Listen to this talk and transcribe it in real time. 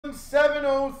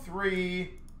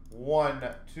1703.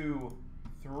 1, 2,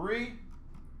 3.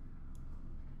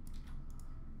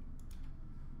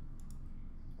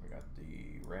 We got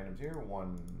the randoms here.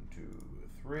 1, 2,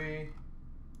 3.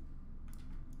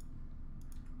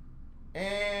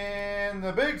 And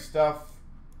the big stuff.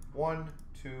 1,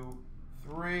 2,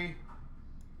 3.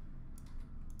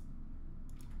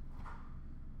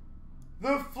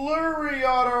 The Fleury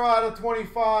auto out of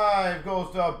 25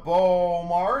 goes to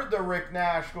Beaumart. The Rick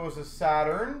Nash goes to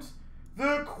Saturn's.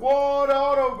 The Quad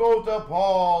auto goes to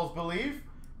Paul's Belief.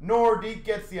 Nordique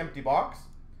gets the empty box.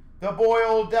 The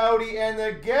Boyle Doughty and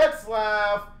the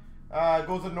Getzlaff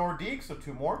goes to Nordique, so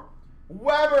 2 more.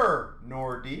 Weber,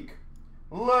 Nordique.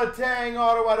 Letang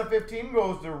auto out of 15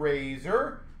 goes to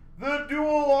Razor. The dual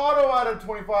auto out of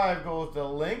 25 goes to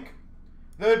Link.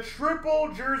 The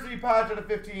triple jersey patch out of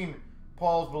 15,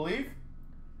 Paul's Belief.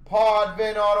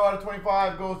 Podvin auto out of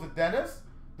 25 goes to Dennis.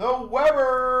 The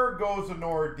Weber goes to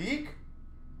Nordique.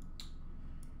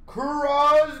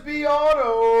 Crosby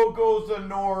auto goes to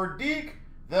Nordique.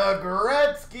 The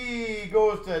Gretzky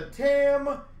goes to Tim.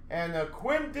 And the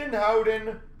Quentin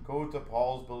Howden goes to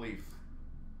Paul's Belief.